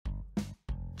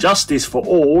Justice for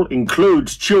all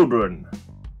includes children.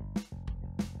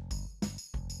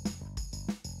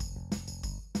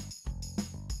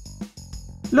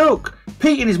 Look,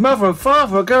 Pete and his mother and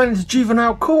father are going into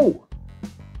juvenile court.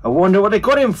 I wonder what they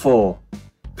got him for.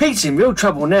 Pete's in real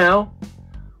trouble now.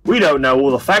 We don't know all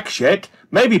the facts yet.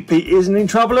 Maybe Pete isn't in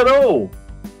trouble at all.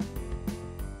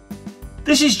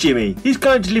 This is Jimmy. He's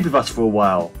going to live with us for a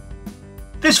while.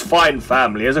 This fine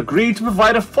family has agreed to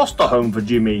provide a foster home for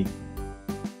Jimmy.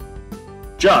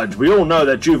 Judge, we all know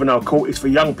that juvenile court is for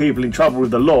young people in trouble with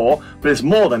the law, but it's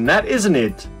more than that, isn't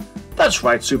it? That's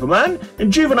right, Superman.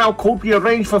 In juvenile court we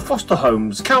arrange for foster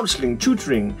homes, counselling,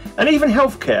 tutoring, and even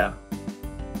healthcare.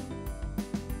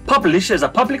 Published as a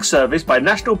public service by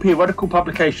National Periodical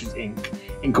Publications Inc.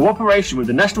 in cooperation with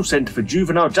the National Centre for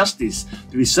Juvenile Justice,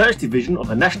 the Research Division of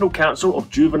the National Council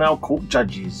of Juvenile Court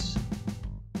Judges.